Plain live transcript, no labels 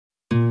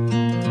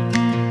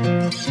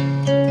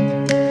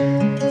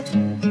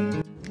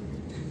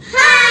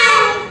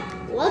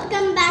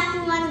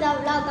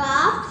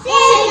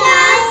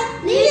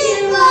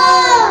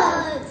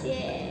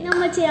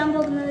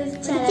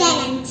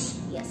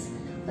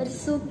ഒരു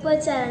സൂപ്പർ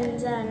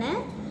ചലഞ്ചാണ്.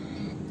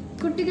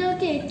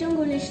 കുട്ടികൾക്ക് ഏറ്റവും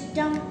കൂടുതൽ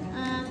ഇഷ്ടം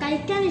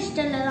കഴിക്കാൻ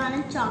ഇഷ്ടമുള്ളതാണ്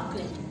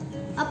ചോക്ലേറ്റ്.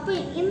 അപ്പോൾ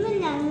ഇന്ന്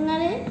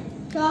ഞങ്ങൾ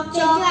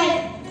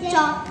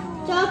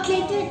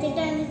ചോക്ലേറ്റ്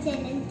വെച്ചിട്ടാണ്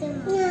ചലഞ്ച്.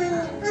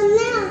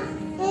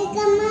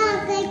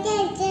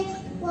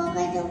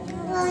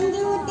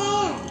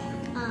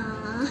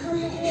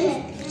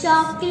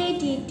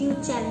 Chocolate eating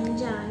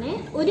ചലഞ്ചാണ്.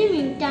 1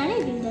 മിനിറ്റാണ്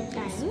ഇതിൻ്റെ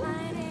ടൈം.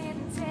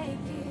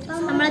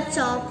 നമ്മളെ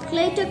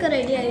ചോക്ലേറ്റ് ഒക്കെ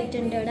റെഡി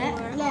ആയിട്ടുണ്ട് ഇവിടെ.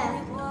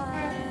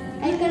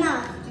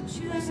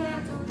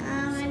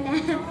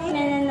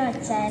 എന്നു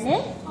വെച്ചാൽ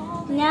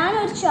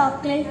ഞാനൊരു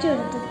ചോക്ലേറ്റ്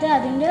എടുത്തിട്ട്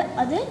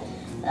അത്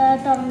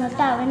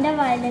തുറന്നിട്ട് അവൻ്റെ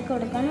വായിലേക്ക്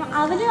കൊടുക്കണം.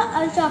 അവൻ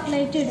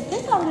ചോക്ലേറ്റ് എടുത്ത്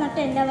തുറന്നിട്ട്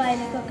എൻ്റെ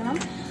വായിലേക്ക് വെക്കണം.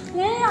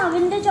 അങ്ങനെ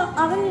അവൻ്റെ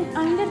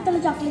അടുത്തുള്ള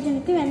ചോക്ലേറ്റ്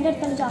എനിക്കും എൻ്റെ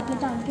അടുത്തുള്ള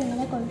ചോക്ലേറ്റ് അവനക്ക്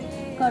ഇങ്ങനെ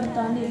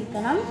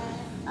കൊടുത്തോണ്ടിരിക്കണം.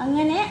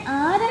 അങ്ങനെ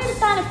ആരുടെ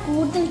അടുത്താണ്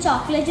കൂടുതൽ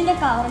ചോക്ലേറ്റിൻ്റെ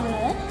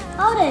കവറുള്ളത്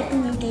അവരായിരിക്കും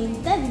ഈ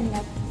ഗെയിംസ്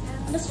വിന്നർ.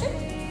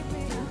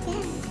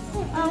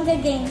 നമുക്ക്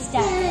ഗെയിം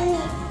സ്റ്റാർട്ട്.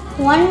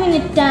 1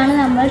 മിനിറ്റാണ്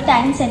നമ്മൾ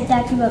ടൈം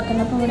സെറ്റാക്കി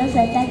വെക്കുന്നത്. അപ്പോൾ ഇവിടെ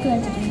സെറ്റാക്കി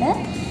വെച്ചിട്ടുണ്ട്.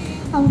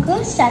 നമുക്ക്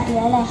സ്റ്റാർട്ട്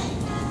ചെയ്യാം അല്ലേ?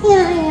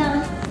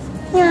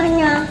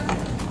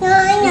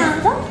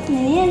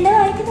 നീ എൻ്റെ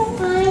വായിക്കുന്നത്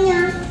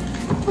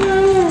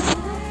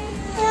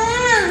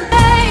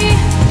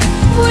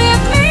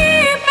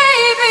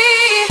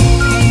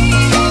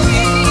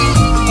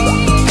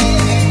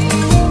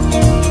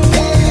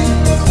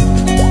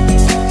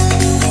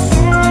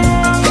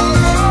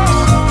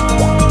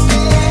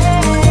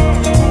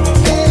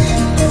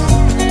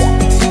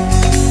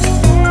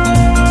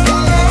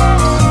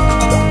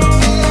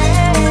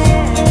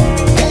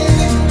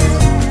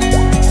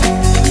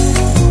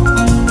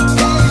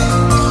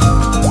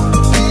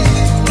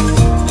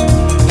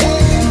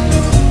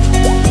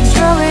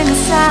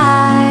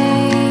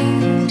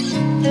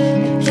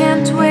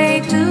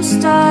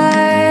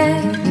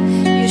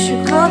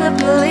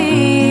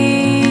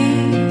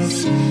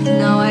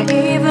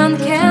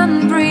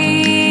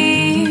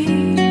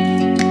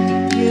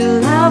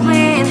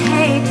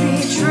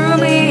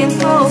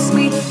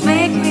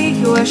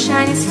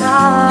shining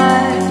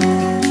star,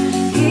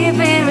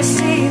 giving,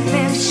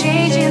 receiving,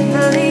 changing,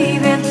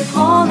 believing.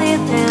 Only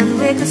then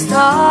we could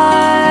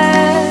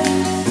start.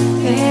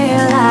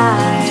 Feel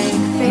like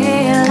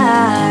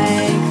that.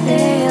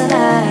 Feel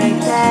like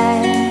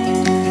that.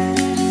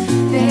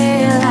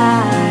 Feel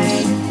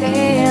like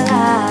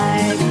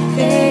that.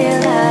 Feel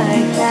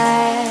like that.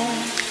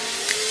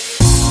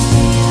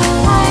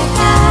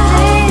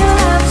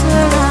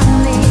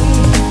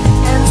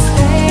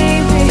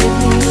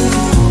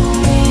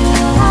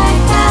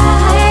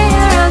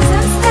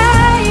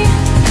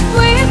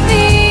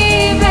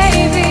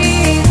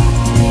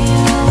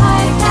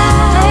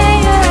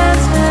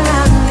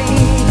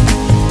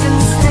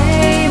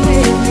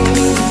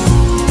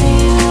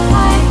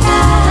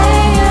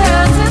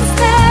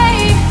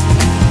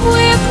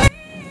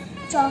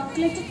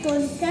 Chocolate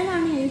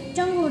തൊലിക്കാനാണ്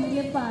ഏറ്റവും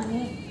കൂടുതൽ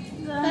പണി.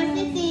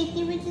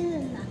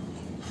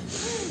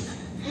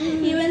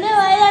 ഇവന്റെ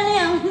വായിലാണ്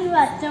ഞാൻ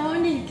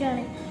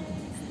വച്ചോണ്ടിരിക്കുകയാണ്.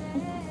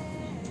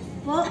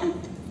 അപ്പോൾ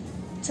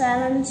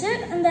ചലഞ്ച്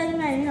എന്തായാലും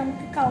കഴിഞ്ഞ്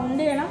നമുക്ക്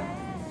കൗണ്ട് ചെയ്യണം.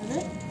 അത്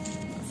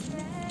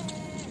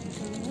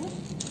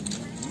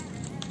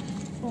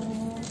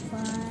 4,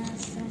 5,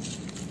 6,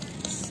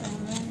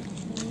 7,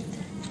 8,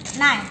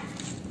 9.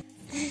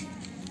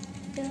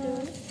 2,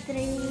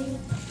 3,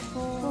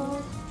 4,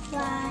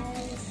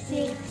 5,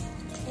 6,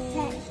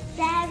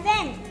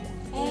 7,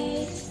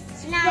 8,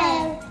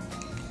 9.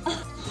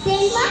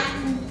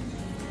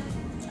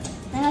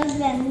 ഞങ്ങൾ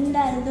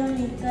രണ്ടാമതും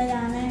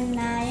മിക്കലാണ്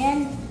 9,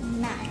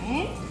 9.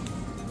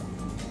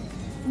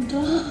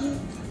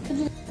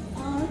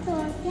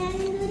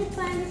 തോറ്റാനൊരു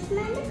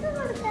പണിഷ്മെന്റ് ഒക്കെ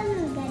കൊടുക്കാന്ന്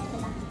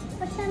വിചാരിച്ചതാ.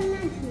 പക്ഷെ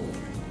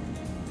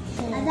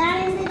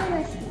അതാണ് എൻ്റെ ഒരു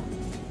പ്രശ്നം.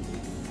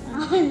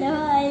 അവൻ്റെ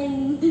വായിൽ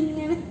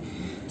ഇങ്ങനെ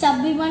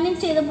ചബ്ബി പണി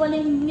ചെയ്ത പോലെ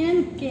ഇങ്ങനെ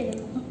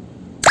നിൽക്കായിരുന്നു.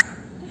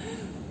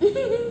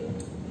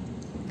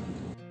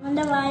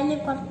 അവൻ്റെ വായിൽ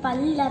കുറച്ച്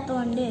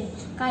പല്ലില്ലാത്തതുകൊണ്ട്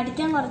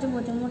കടിക്കാൻ കുറച്ച്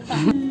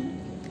ബുദ്ധിമുട്ടാണ്.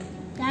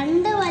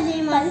 2 വലിയ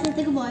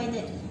മത്സരത്തേക്ക്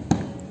പോയത്.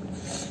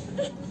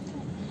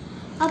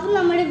 അപ്പം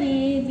നമ്മുടെ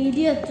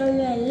വീഡിയോ എത്ര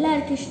ഉള്ളൂ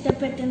എല്ലാവർക്കും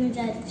ഇഷ്ടപ്പെട്ടെന്ന്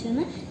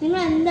വിചാരിച്ചെന്ന്. നിങ്ങൾ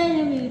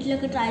എന്തായാലും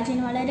വീട്ടിലൊക്കെ ട്രൈ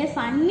ചെയ്യുന്നത് വളരെ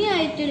ഫണ്ണി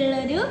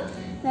ആയിട്ടുള്ളൊരു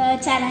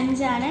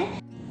ചലഞ്ചാണ്.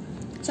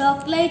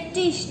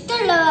 ചോക്ലേറ്റ്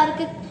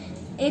ഇഷ്ടമുള്ളവർക്ക്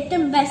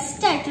ഏറ്റവും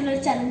ബെസ്റ്റ്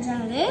ആയിട്ടുള്ളൊരു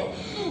ചലഞ്ചാണത്.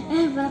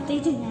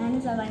 പ്രത്യേകിച്ച് ഞാനും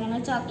സഭ ഞങ്ങൾ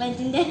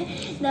ചോക്ലേറ്റിൻ്റെ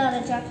എന്താ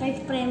പറയുക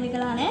ചോക്ലേറ്റ്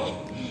പ്രേമികളാണ്.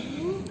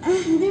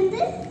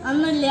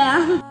 ഒന്നുമില്ല.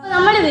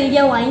 നമ്മുടെ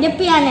വീഡിയോ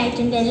വൈൻഡപ്പ്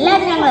ചെയ്യാനായിട്ടുണ്ട്.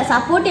 എല്ലാവരും ഞങ്ങളെ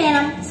സപ്പോർട്ട്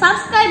ചെയ്യണം,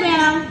 സബ്സ്ക്രൈബ്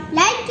ചെയ്യണം,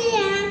 ലൈക്ക്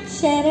ചെയ്യണം,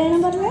 ഷെയർ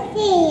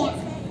ചെയ്യണം,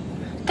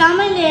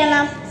 കമന്റ്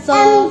ചെയ്യണം. സോ